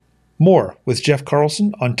More with Jeff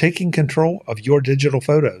Carlson on taking control of your digital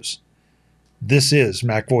photos. This is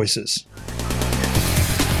MacVoices.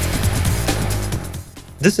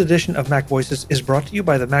 This edition of MacVoices is brought to you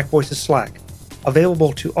by the MacVoices Slack,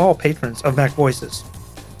 available to all patrons of MacVoices.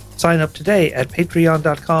 Sign up today at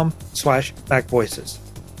patreon.com/MacVoices.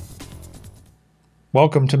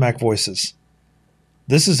 Welcome to MacVoices.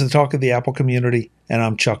 This is the talk of the Apple community, and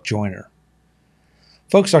I'm Chuck Joyner.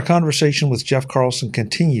 Folks, our conversation with Jeff Carlson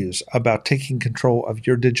continues about taking control of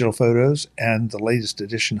your digital photos and the latest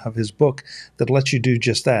edition of his book that lets you do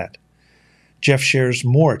just that. Jeff shares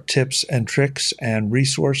more tips and tricks and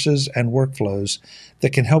resources and workflows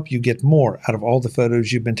that can help you get more out of all the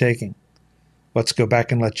photos you've been taking. Let's go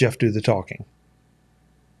back and let Jeff do the talking.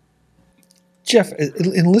 Jeff,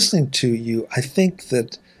 in listening to you, I think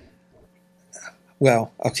that I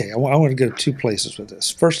want to go to two places with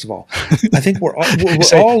this. First of all, I think we're all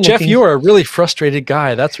looking... Jeff, you are a really frustrated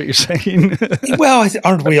guy. That's what you're saying. Well,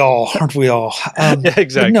 aren't we all? Aren't we all? Yeah,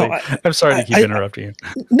 exactly. No, I'm sorry to keep interrupting you.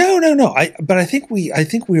 No. But I think we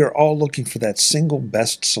are all looking for that single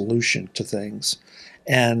best solution to things.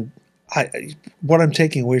 And what I'm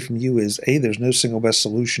taking away from you is, A, there's no single best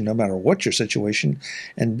solution no matter what your situation,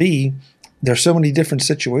 and B, there's so many different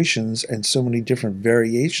situations and so many different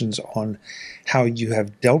variations on how you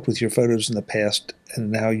have dealt with your photos in the past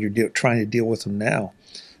and how you're trying to deal with them now,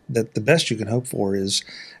 that the best you can hope for is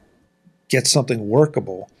get something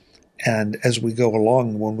workable. And as we go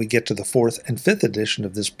along, when we get to the 4th and 5th edition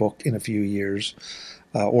of this book in a few years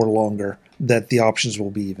or longer, that the options will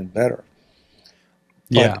be even better.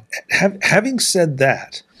 Yeah. But having said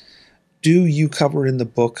that, do you cover in the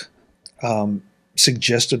book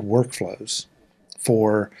suggested workflows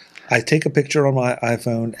for, I take a picture on my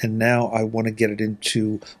iPhone and now I want to get it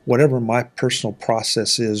into whatever my personal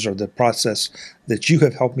process is, or the process that you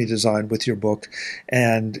have helped me design with your book,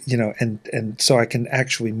 and so I can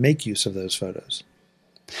actually make use of those photos.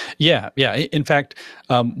 Yeah. In fact,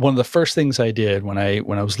 one of the first things I did when I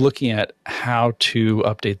was looking at how to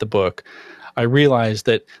update the book, I realized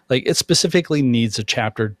that it specifically needs a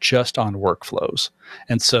chapter just on workflows.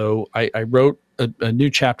 And so I wrote a new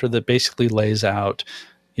chapter that basically lays out,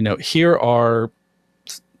 here are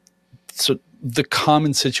the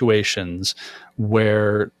common situations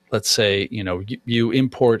where, let's say, you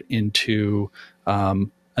import into an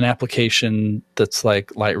application that's like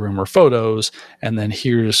Lightroom or Photos, and then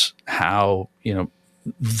here's how,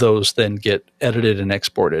 those then get edited and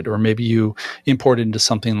exported. Or maybe you import into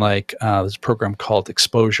something like this program called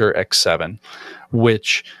Exposure X7,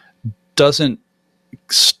 which doesn't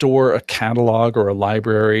store a catalog or a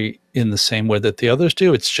library in the same way that the others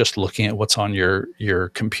do. It's just looking at what's on your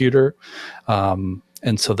computer. And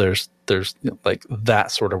so there's that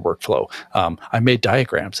sort of workflow. I made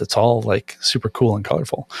diagrams. It's all super cool and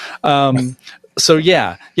colorful. So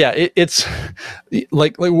it's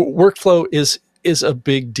workflow is a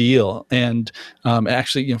big deal. And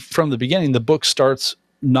actually, from the beginning, the book starts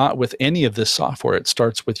not with any of this software. It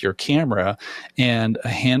starts with your camera and a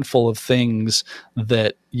handful of things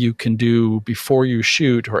that you can do before you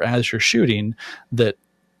shoot or as you're shooting that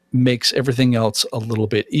makes everything else a little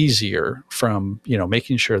bit easier, from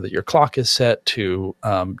making sure that your clock is set to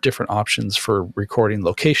different options for recording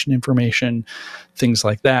location information, things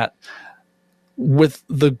like that, with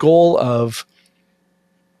the goal of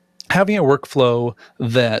having a workflow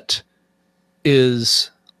that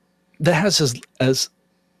has as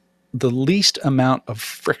the least amount of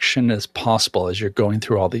friction as possible as you're going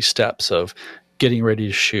through all these steps of getting ready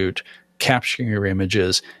to shoot, capturing your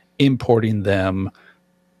images, importing them,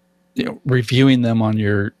 reviewing them on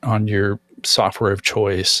your software of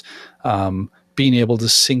choice, being able to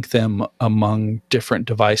sync them among different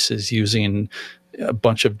devices using a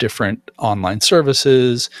bunch of different online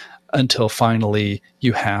services, until finally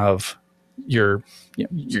you have your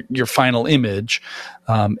final image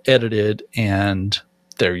edited, and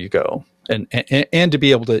there you go. And to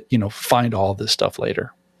be able to find all this stuff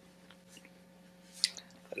later.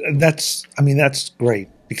 That's great,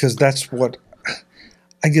 because that's what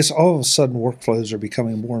I guess all of a sudden workflows are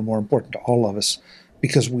becoming more and more important to all of us,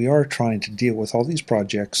 because we are trying to deal with all these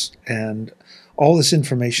projects and all this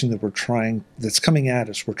information that's coming at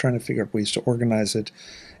us. We're trying to figure out ways to organize it.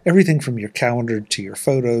 Everything from your calendar to your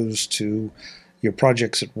photos to your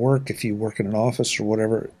projects at work, if you work in an office or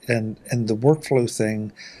whatever. And the workflow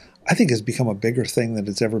thing, I think, has become a bigger thing than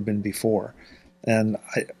it's ever been before. And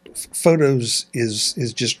photos is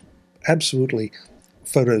just absolutely,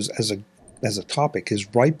 photos as a topic is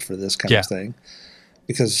ripe for this kind of thing,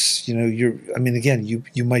 because I mean, again,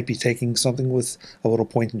 you might be taking something with a little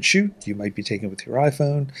point and shoot, you might be taking it with your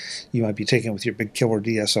iPhone, you might be taking it with your big killer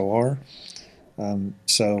DSLR.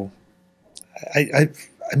 So I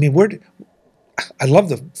mean, I love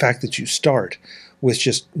the fact that you start with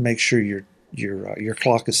just make sure your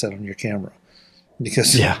clock is set on your camera,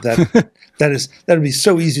 because Yeah. that'd be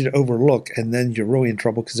so easy to overlook, and then you're really in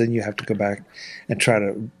trouble, because then you have to go back and try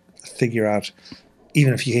to figure out,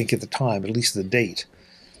 even if you can't get the time, at least the date.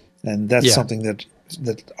 And that's Yeah. something that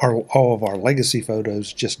all of our legacy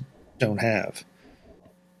photos just don't have.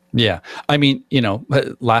 Yeah. I mean,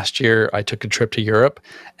 last year I took a trip to Europe,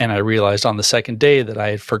 and I realized on the second day that I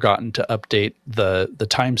had forgotten to update the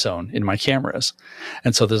time zone in my cameras.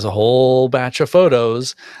 And so there's a whole batch of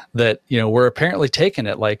photos that, were apparently taken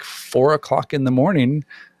at like 4 o'clock in the morning,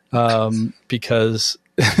 because,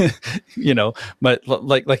 but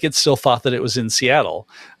like it still thought that it was in Seattle,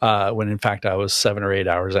 when in fact I was 7 or 8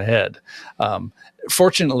 hours ahead.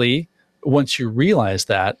 Fortunately, once you realize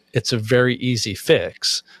that, it's a very easy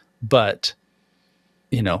fix. But,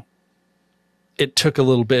 it took a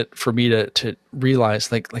little bit for me to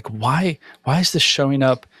realize, like why is this showing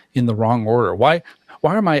up in the wrong order? Why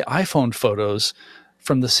are my iPhone photos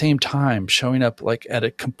from the same time showing up like at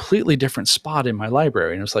a completely different spot in my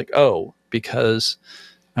library? And it's like, oh, because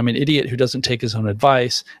I'm an idiot who doesn't take his own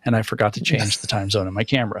advice, and I forgot to change the time zone in my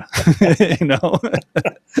camera.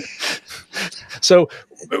 So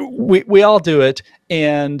we all do it,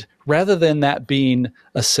 and rather than that being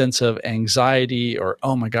a sense of anxiety or,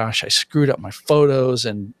 oh my gosh, I screwed up my photos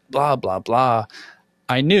and blah blah blah,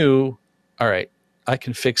 I knew, all right, I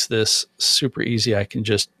can fix this super easy. I can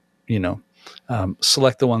just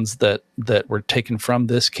select the ones that were taken from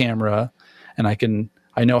this camera, and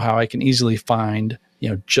I know how I can easily find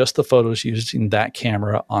just the photos using that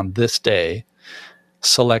camera on this day,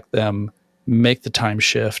 select them, make the time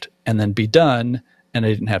shift, and then be done. And I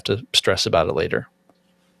didn't have to stress about it later.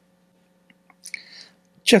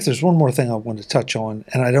 Jeff, there's one more thing I want to touch on,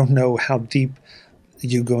 and I don't know how deep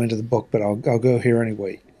you go into the book, but I'll go here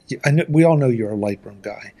anyway. We all know you're a Lightroom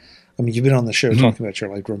guy. I mean, you've been on the show talking about your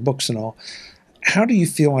Lightroom books and all. How do you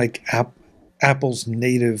feel like Apple's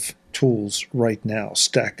native tools right now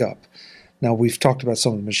stack up? Now, we've talked about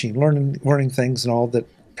some of the machine learning things and all that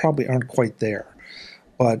probably aren't quite there.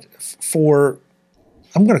 But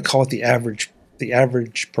I'm going to call it the average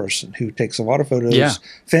person who takes a lot of photos,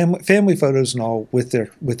 family photos and all with their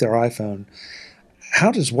iPhone,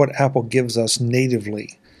 how does what Apple gives us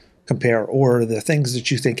natively compare? Or the things that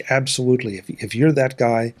you think absolutely, if you're that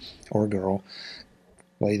guy or girl,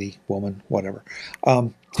 lady, woman, whatever,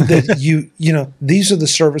 that these are the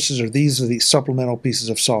services, or these are the supplemental pieces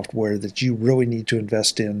of software that you really need to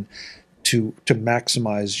invest in to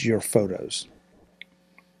maximize your photos?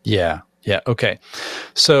 Yeah. Okay.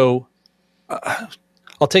 So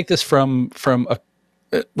I'll take this from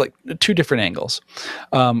like two different angles.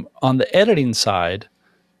 On the editing side,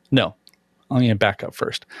 no, I'm going to back up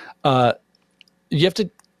first. You have to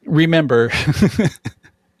remember.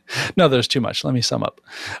 No, there's too much. Let me sum up.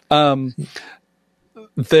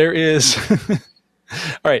 There is.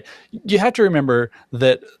 All right. You have to remember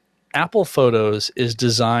that Apple Photos is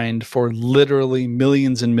designed for literally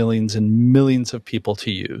millions and millions and millions of people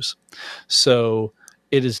to use. So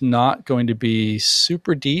it is not going to be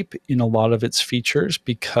super deep in a lot of its features,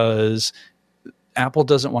 because Apple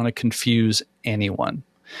doesn't want to confuse anyone.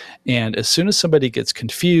 And as soon as somebody gets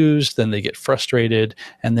confused, then they get frustrated,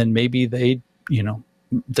 and then maybe they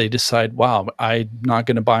decide, wow, I'm not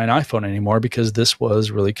going to buy an iPhone anymore because this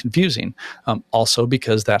was really confusing. Also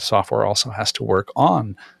because that software also has to work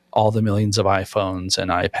on all the millions of iPhones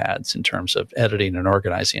and iPads in terms of editing and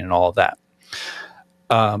organizing and all of that.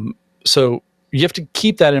 So you have to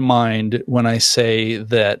keep that in mind when I say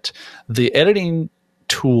that the editing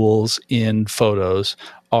tools in Photos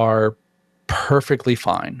are perfectly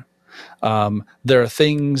fine. There are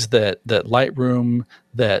things that Lightroom,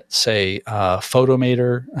 that say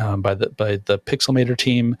Photomator by the Pixelmator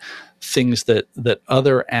team, things that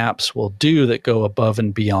other apps will do that go above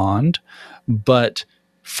and beyond. But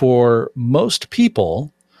for most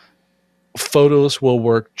people, Photos will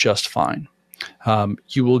work just fine.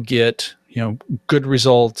 You will get good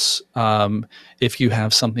results if you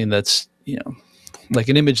have something that's like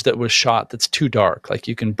an image that was shot that's too dark. Like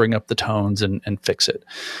you can bring up the tones and fix it.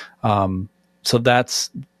 So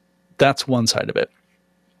that's one side of it.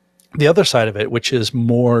 The other side of it, which is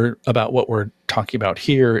more about what we're talking about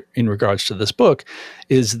here in regards to this book,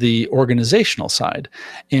 is the organizational side.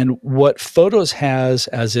 And what Photos has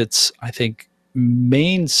as its, I think,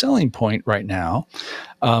 main selling point right now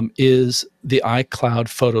is the iCloud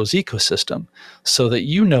Photos ecosystem, so that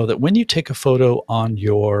you know that when you take a photo on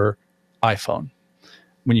your iPhone,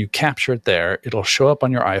 when you capture it there, it'll show up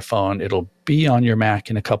on your iPhone, it'll be on your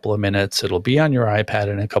Mac in a couple of minutes, it'll be on your iPad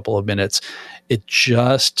in a couple of minutes. It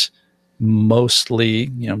just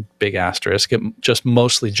mostly, big asterisk, it just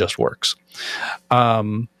mostly just works.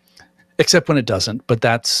 Except when it doesn't, but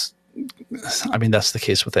that's the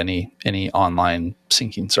case with any online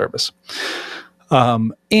syncing service.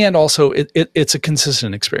 And also, it's a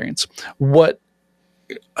consistent experience. What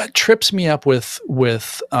trips me up with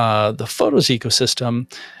the Photos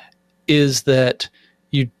ecosystem is that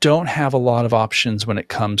you don't have a lot of options when it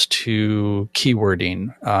comes to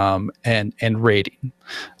keywording and rating.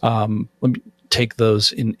 Let me take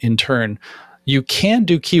those in turn. You can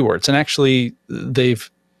do keywords, and actually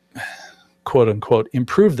they've quote unquote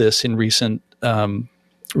improved this in recent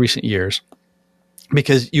years,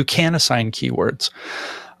 because you can assign keywords.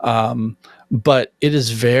 But it is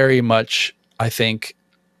very much, I think,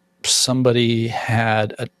 somebody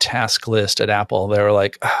had a task list at Apple. They were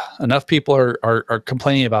like, enough people are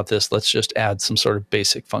complaining about this. Let's just add some sort of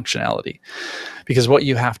basic functionality. Because what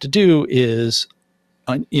you have to do is,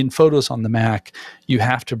 in Photos on the Mac, you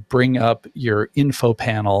have to bring up your info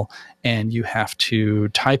panel and you have to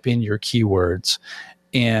type in your keywords.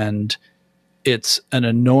 And it's an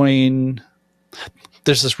annoying...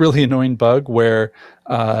 There's this really annoying bug where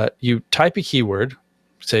you type a keyword,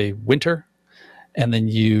 say winter, and then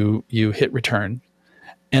you hit return,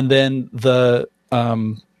 and then the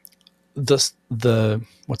what's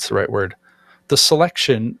the right word? The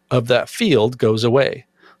selection of that field goes away.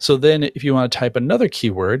 So then if you want to type another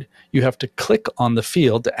keyword, you have to click on the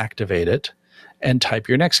field to activate it and type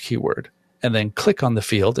your next keyword, and then click on the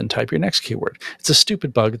field and type your next keyword. It's a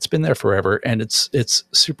stupid bug. It's been there forever, and it's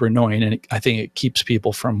super annoying, and I think it keeps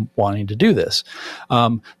people from wanting to do this.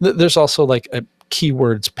 There's also like a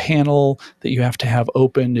keywords panel that you have to have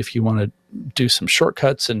open if you want to do some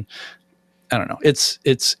shortcuts, and I don't know.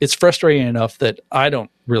 It's frustrating enough that I don't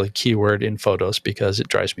really keyword in Photos because it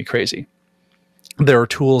drives me crazy. There are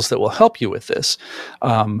tools that will help you with this.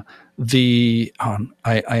 I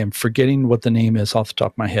am forgetting what the name is off the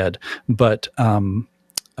top of my head, but Howdah,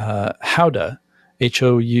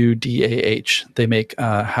 Houdah, they make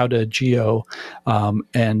Howdah Geo,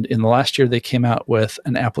 and in the last year they came out with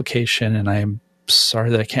an application, and I am sorry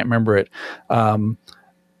that I can't remember it,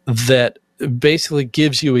 that basically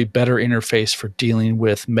gives you a better interface for dealing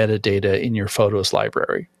with metadata in your Photos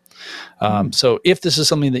library. So if this is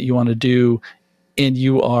something that you want to do and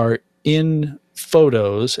you are in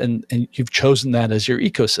Photos and you've chosen that as your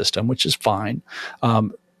ecosystem, which is fine,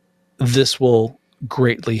 this will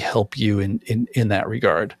greatly help you in that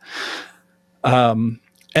regard. And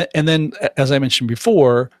then, as I mentioned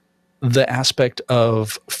before, the aspect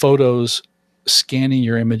of Photos scanning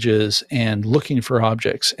your images and looking for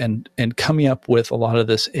objects and coming up with a lot of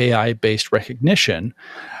this AI-based recognition,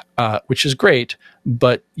 which is great,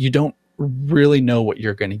 but you don't really know what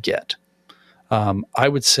you're going to get. I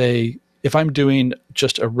would say if I'm doing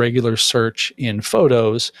just a regular search in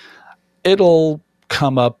Photos, it'll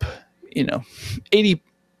come up, 70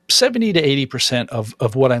 to 80%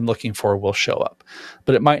 of what I'm looking for will show up,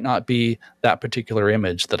 but it might not be that particular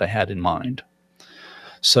image that I had in mind.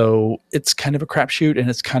 So it's kind of a crapshoot, and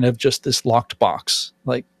it's kind of just this locked box.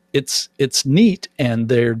 Like it's neat, and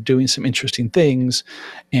they're doing some interesting things.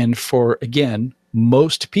 And for, again,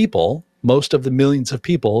 most of the millions of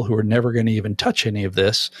people who are never going to even touch any of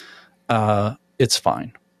this, it's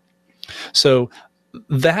fine. So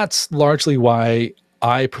that's largely why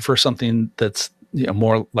I prefer something that's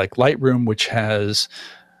more like Lightroom, which has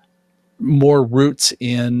more roots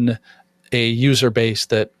in a user base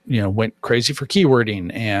that went crazy for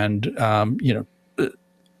keywording, and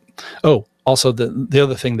also the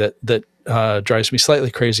other thing that drives me slightly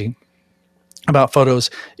crazy about Photos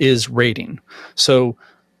is rating. So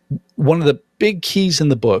one of the big keys in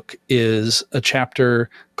the book is a chapter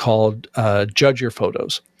called Judge Your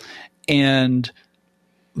Photos. And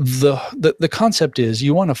the concept is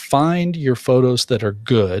you want to find your photos that are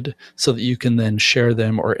good so that you can then share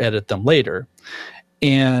them or edit them later.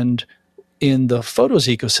 And in the Photos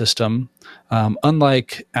ecosystem,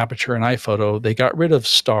 unlike Aperture and iPhoto, they got rid of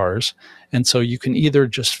stars. And so you can either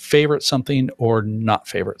just favorite something or not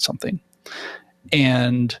favorite something.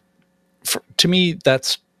 And to me,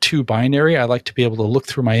 that's too binary. I like to be able to look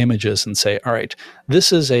through my images and say, all right,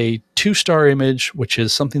 this is a 2-star image, which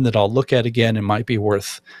is something that I'll look at again and might be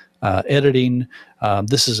worth editing.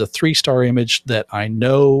 This is a 3-star image that I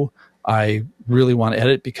know I really want to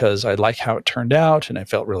edit because I like how it turned out and I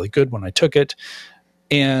felt really good when I took it.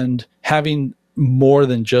 And having more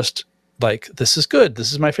than just like, this is good,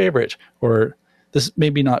 this is my favorite, or this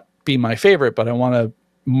maybe not be my favorite, but I want to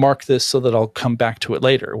mark this so that I'll come back to it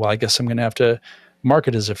later. Well, I guess I'm going to have to mark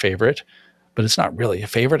it as a favorite, but it's not really a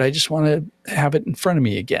favorite. I just want to have it in front of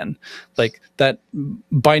me again. Like, that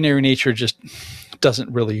binary nature just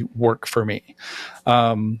doesn't really work for me.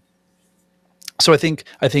 So I think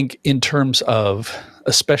in terms of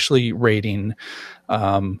especially rating,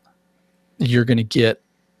 you're going to get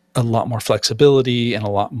a lot more flexibility and a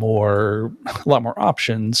lot more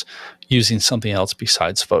options using something else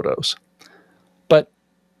besides photos. But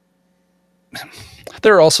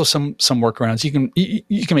there are also some workarounds. You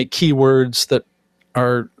can make keywords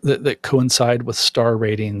that coincide with star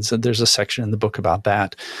ratings, and there's a section in the book about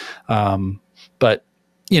that. But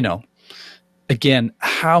again,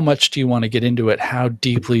 how much do you want to get into it? How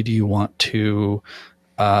deeply do you want to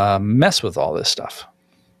mess with all this stuff?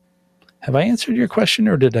 Have I answered your question,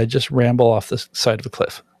 or did I just ramble off the side of a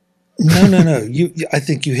cliff? No. I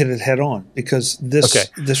think you hit it head on, because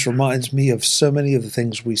this reminds me of so many of the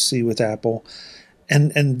things we see with Apple,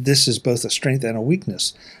 and this is both a strength and a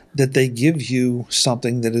weakness, that they give you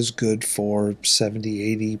something that is good for 70,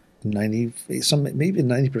 80, 90, maybe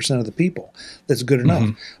 90% of the people. That's good enough.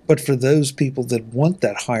 Mm-hmm. But for those people that want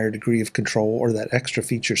that higher degree of control or that extra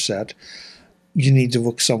feature set, you need to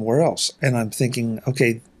look somewhere else. And I'm thinking,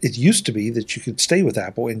 okay, it used to be that you could stay with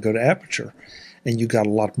Apple and go to Aperture, and you got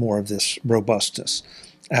a lot more of this robustness.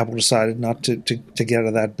 Apple decided not to get out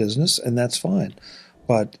of that business, and that's fine.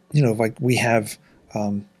 But like we have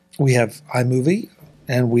iMovie,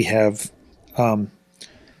 and we have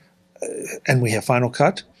Final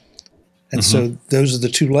Cut, and so those are the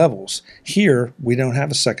two levels. Here we don't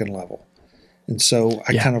have a second level, and so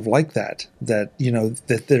I kind of like that that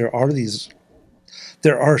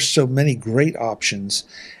there are so many great options,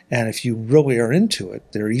 and if you really are into it,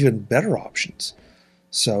 there are even better options.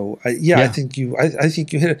 So I think you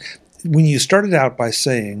hit it when you started out by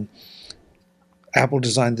saying Apple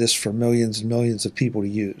designed this for millions and millions of people to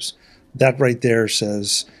use. That right there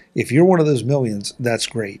says, if you're one of those millions, that's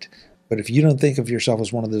great. But if you don't think of yourself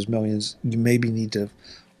as one of those millions, you maybe need to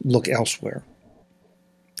look elsewhere.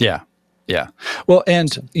 Yeah. Well, and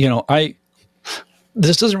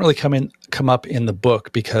this doesn't really come up in the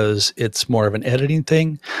book because it's more of an editing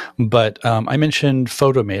thing, but I mentioned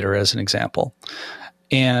Photomator as an example.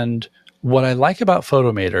 And what I like about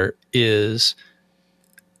Photomator is,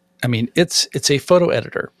 it's a photo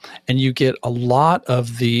editor, and you get a lot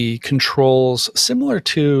of the controls similar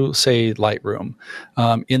to, say, Lightroom,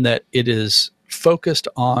 in that it is focused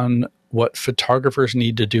on what photographers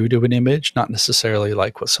need to do to an image, not necessarily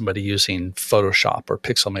like what somebody using Photoshop or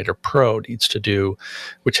Pixelmator Pro needs to do,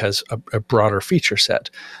 which has a broader feature set.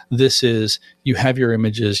 This is, you have your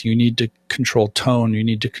images, you need to control tone, you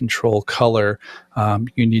need to control color,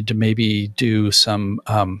 you need to maybe do some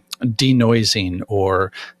denoising,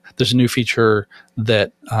 or there's a new feature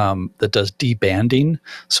that does debanding.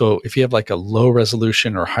 So if you have like a low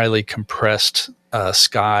resolution or highly compressed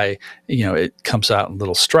sky, it comes out in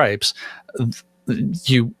little stripes.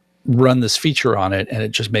 You run this feature on it, and it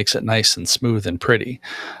just makes it nice and smooth and pretty.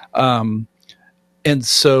 And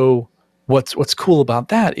so what's cool about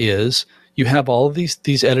that is you have all of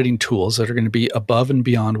these editing tools that are going to be above and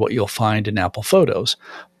beyond what you'll find in Apple Photos,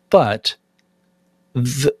 but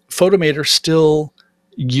the Photomator still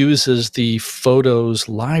uses the Photos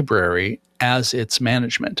library as its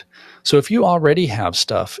management. So if you already have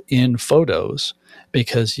stuff in Photos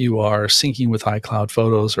because you are syncing with iCloud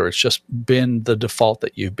Photos, or it's just been the default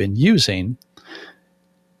that you've been using,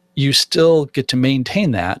 you still get to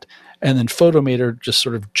maintain that. And then Photomator just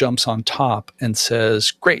sort of jumps on top and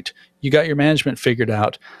says, great, you got your management figured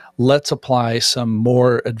out. Let's apply some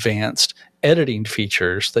more advanced editing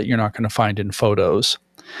features that you're not going to find in Photos,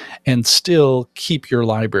 and still keep your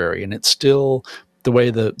library. And it's still the way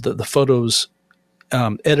the Photos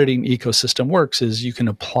editing ecosystem works is you can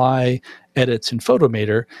apply edits in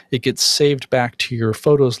Photomator, it gets saved back to your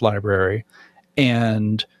Photos library,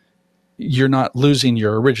 and you're not losing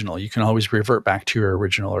your original. You can always revert back to your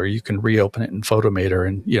original, or you can reopen it in Photomator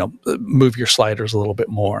and move your sliders a little bit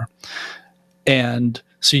more. And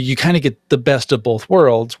so you kind of get the best of both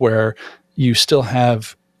worlds, where you still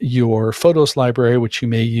have your Photos library, which you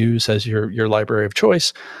may use as your library of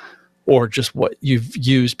choice, or just what you've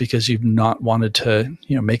used because you've not wanted to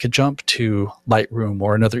make a jump to Lightroom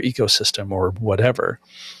or another ecosystem or whatever,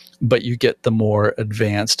 but you get the more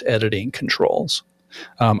advanced editing controls.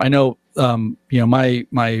 I know, my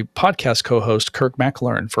podcast co-host Kirk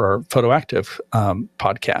McLaren for our PhotoActive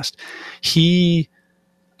podcast, he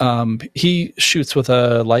shoots with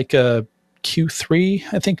a Leica Q3,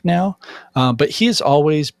 I think now, but he's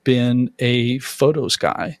always been a photos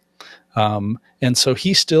guy. And so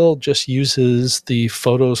he still just uses the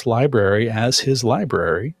photos library as his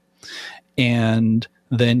library and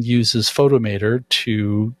then uses Photomator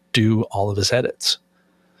to do all of his edits.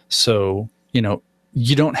 So,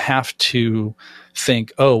 you don't have to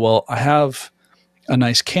think, oh, well, I have a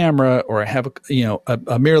nice camera, or I have a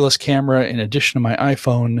mirrorless camera in addition to my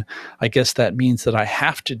iPhone. I guess that means that I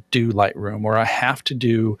have to do Lightroom, or I have to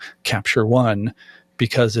do Capture One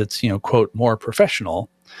because it's, quote, more professional.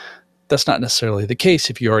 That's not necessarily the case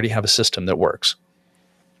if you already have a system that works.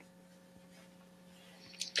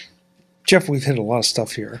 Jeff, we've hit a lot of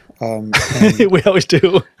stuff here. We always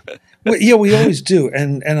do. Well, yeah, we always do.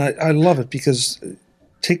 And I love it because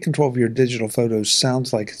take control of your digital photos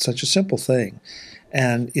sounds like it's such a simple thing.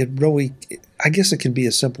 And it really, I guess it can be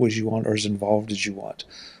as simple as you want or as involved as you want.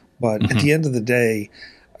 But at the end of the day,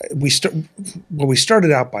 we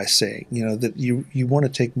started out by saying, that you want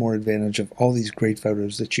to take more advantage of all these great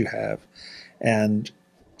photos that you have. And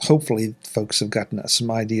hopefully folks have gotten some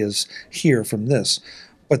ideas here from this.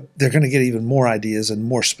 But they're going to get even more ideas and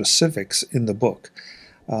more specifics in the book.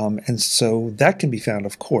 And so that can be found,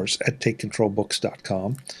 of course, at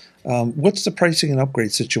takecontrolbooks.com. What's the pricing and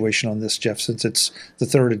upgrade situation on this, Jeff, since it's the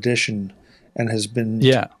third edition and has been,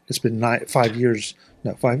 it's been 5 years,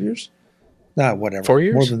 no, 5 years? No, whatever. 4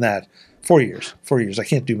 years? More than that. 4 years. 4 years. I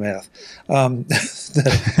can't do math. Since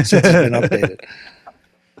it's been updated.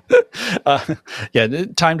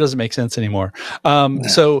 Time doesn't make sense anymore.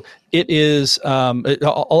 So it is, I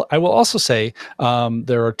will also say,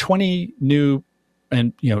 there are 20 new,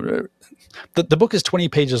 and the book is 20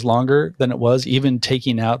 pages longer than it was, even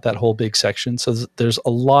taking out that whole big section. So there's a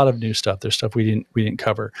lot of new stuff. There's stuff we didn't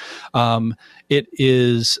cover. It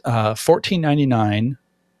is $14.99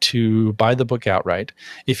 to buy the book outright.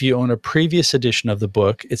 If you own a previous edition of the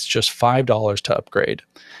book, it's just $5 to upgrade.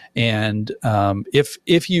 And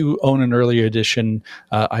if you own an earlier edition,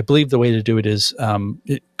 I believe the way to do it is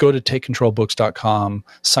go to takecontrolbooks.com,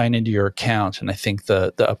 sign into your account, and I think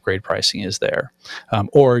the upgrade pricing is there.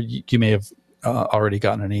 Or you may have already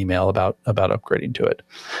gotten an email about upgrading to it.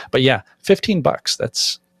 But yeah, $15.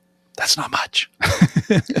 That's not much.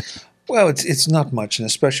 Well, it's not much, and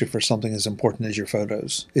especially for something as important as your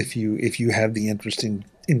photos. If you have the interest in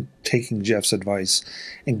taking Jeff's advice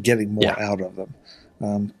and getting more out of them,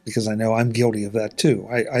 because I know I'm guilty of that too.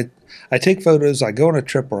 I take photos, I go on a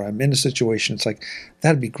trip, or I'm in a situation. It's like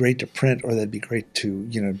that'd be great to print, or that'd be great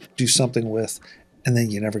to do something with, and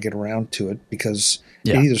then you never get around to it because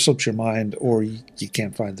it either slips your mind or you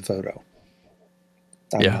can't find the photo.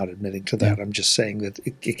 I'm not admitting to that. I'm just saying that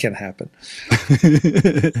it can happen.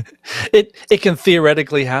 It can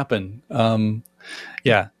theoretically happen.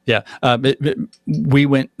 We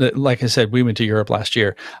went, like I said, we went to Europe last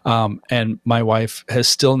year, and my wife has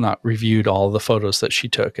still not reviewed all the photos that she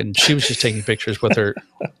took, and she was just taking pictures with her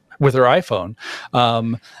iPhone.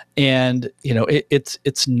 And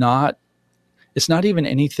it's not even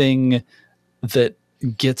anything that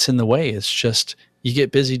gets in the way. It's just you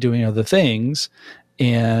get busy doing other things.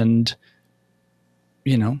 And,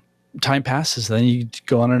 time passes, then you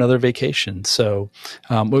go on another vacation. So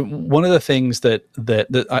one of the things that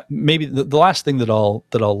maybe the last thing that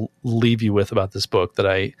I'll leave you with about this book that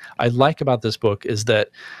I like about this book is that,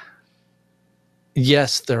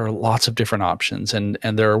 yes, there are lots of different options and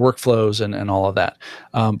there are workflows and all of that.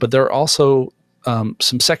 But there are also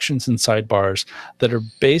some sections and sidebars that are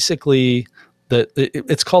basically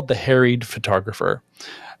it's called the harried photographer,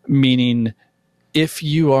 meaning if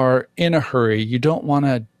you are in a hurry, you don't want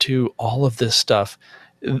to do all of this stuff.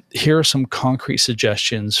 Here are some concrete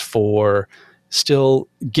suggestions for still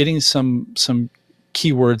getting some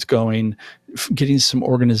keywords going, getting some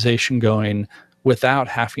organization going without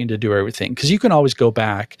having to do everything. Because you can always go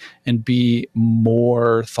back and be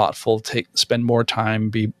more thoughtful, spend more time,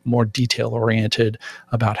 be more detail oriented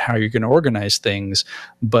about how you're going to organize things.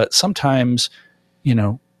 But sometimes,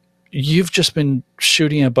 you've just been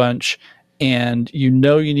shooting a bunch and you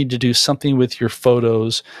need to do something with your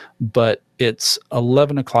photos, but it's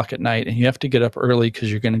 11 o'clock at night and you have to get up early because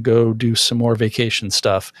you're going to go do some more vacation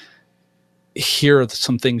stuff. Here are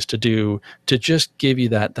some things to do to just give you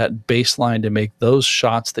that baseline to make those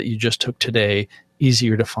shots that you just took today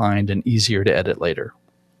easier to find and easier to edit later.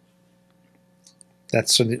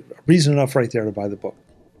 That's reason enough right there to buy the book.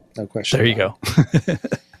 No question. There you go.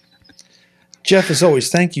 Jeff, as always,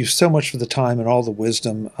 thank you so much for the time and all the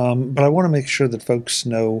wisdom. But I want to make sure that folks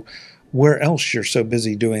know where else you're so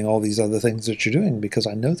busy doing all these other things that you're doing, because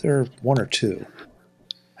I know there are one or two.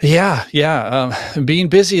 Yeah. Being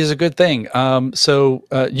busy is a good thing. So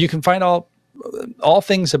you can find all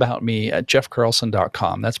things about me at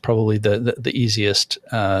jeffcarlson.com. That's probably the easiest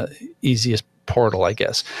portal, I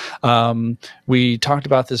guess. We talked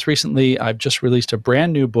about this recently. I've just released a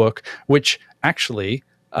brand new book, which actually,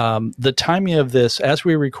 the timing of this, as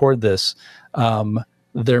we record this,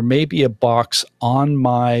 there may be a box on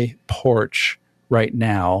my porch right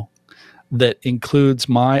now that includes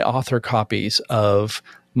my author copies of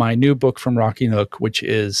my new book from Rocky Nook, which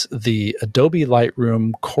is the Adobe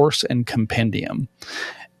Lightroom Course and Compendium.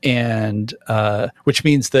 And which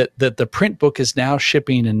means that the print book is now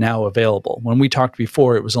shipping and now available. When we talked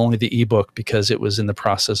before, it was only the ebook because it was in the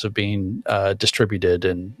process of being distributed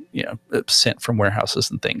and sent from warehouses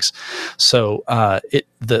and things. So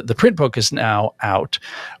the print book is now out,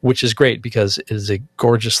 which is great because it is a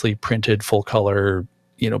gorgeously printed, full color,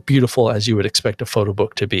 beautiful as you would expect a photo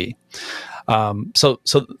book to be. So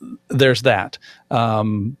there's that.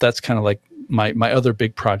 That's kind of like my other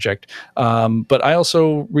big project. But I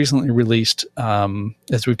also recently released,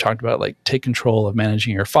 as we've talked about, like take control of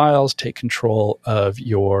managing your files, take control of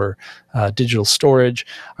your digital storage.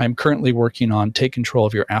 I'm currently working on take control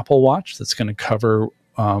of your Apple Watch. That's going to cover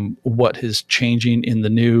what is changing in the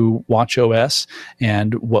new Watch OS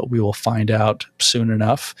and what we will find out soon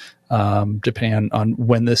enough, depending on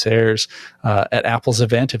when this airs at Apple's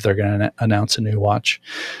event, if they're going to announce a new watch.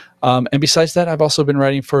 And besides that, I've also been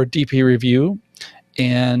writing for DP Review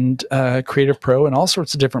and Creative Pro and all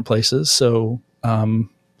sorts of different places. So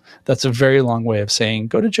that's a very long way of saying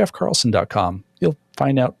go to jeffcarlson.com. You'll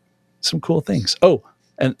find out some cool things. Oh,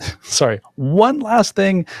 and sorry, one last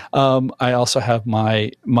thing. I also have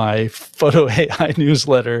my photo AI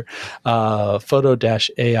newsletter, photo-ai.com,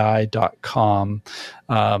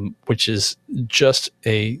 which is just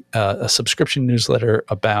a subscription newsletter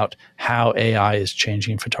about how AI is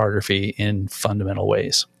changing photography in fundamental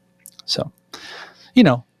ways. So,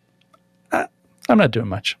 I'm not doing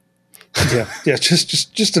much. Yeah,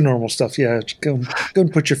 just the normal stuff. Yeah, go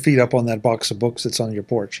and put your feet up on that box of books that's on your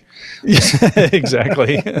porch.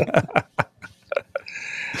 Exactly.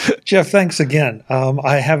 Jeff, thanks again.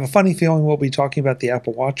 I have a funny feeling we'll be talking about the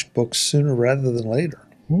Apple Watch books sooner rather than later.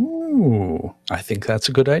 Ooh, I think that's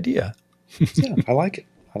a good idea. Yeah, I like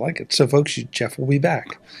it. So, folks, Jeff will be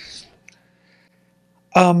back.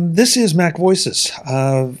 This is MacVoices.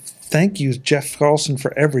 Thank you, Jeff Carlson,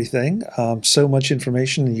 for everything. So much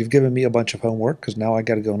information, and you've given me a bunch of homework because now I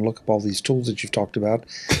got to go and look up all these tools that you've talked about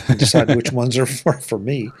and decide which ones are for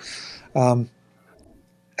me.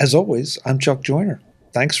 As always, I'm Chuck Joyner.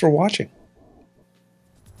 Thanks for watching.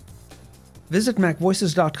 Visit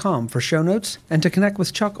MacVoices.com for show notes and to connect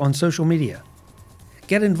with Chuck on social media.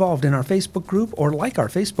 Get involved in our Facebook group or like our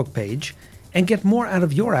Facebook page, and get more out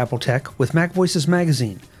of your Apple tech with MacVoices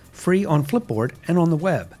Magazine, free on Flipboard and on the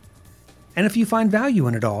web. And if you find value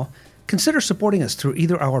in it all, consider supporting us through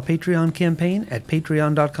either our Patreon campaign at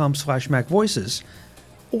patreon.com/MacVoices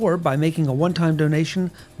or by making a one-time donation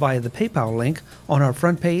via the PayPal link on our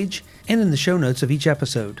front page and in the show notes of each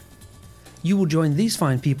episode. You will join these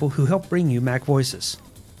fine people who help bring you MacVoices.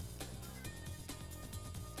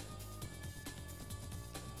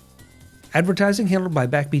 Advertising handled by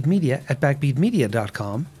Backbeat Media at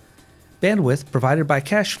backbeatmedia.com. Bandwidth provided by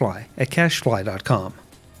CacheFly at cachefly.com.